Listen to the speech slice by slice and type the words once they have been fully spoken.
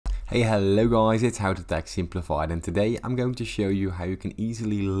Hey, hello guys, it's How to Tech Simplified, and today I'm going to show you how you can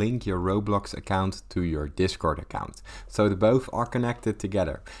easily link your Roblox account to your Discord account. So the both are connected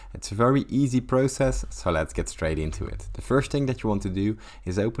together. It's a very easy process, so let's get straight into it. The first thing that you want to do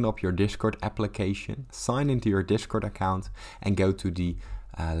is open up your Discord application, sign into your Discord account and go to the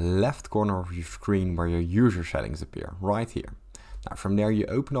left corner of your screen where your user settings appear, right here. Now from there you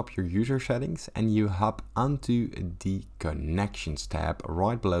open up your user settings and you hop onto the connections tab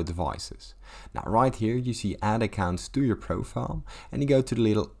right below devices. Now right here you see add accounts to your profile and you go to the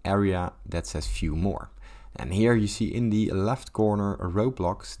little area that says view more. And here you see in the left corner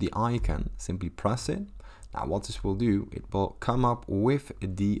Roblox, the icon, simply press it. Now what this will do, it will come up with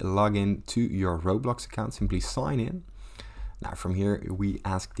the login to your Roblox account, simply sign in. Now from here we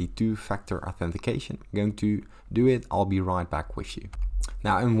ask the two-factor authentication. I'm going to do it, I'll be right back with you.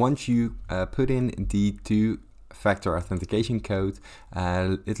 Now and once you put in the two-factor authentication code,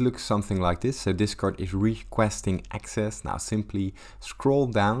 it looks something like this. So Discord is requesting access. Now simply scroll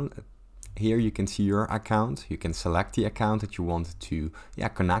down. Here you can see your account. You can select the account that you want to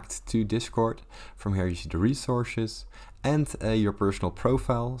connect to Discord. From here you see the resources and your personal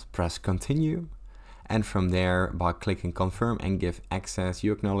profile. Press continue. And from there, by clicking confirm and give access,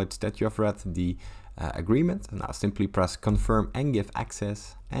 you acknowledge that you have read the agreement. Now simply press confirm and give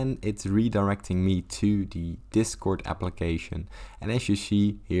access, and it's redirecting me to the Discord application. And as you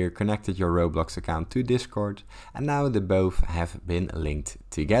see here, connected your Roblox account to Discord, and now the both have been linked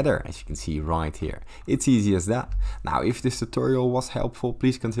together, as you can see right here. It's easy as that. Now if this tutorial was helpful,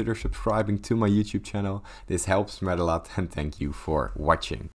 please consider subscribing to my YouTube channel. This helps me a lot, and thank you for watching.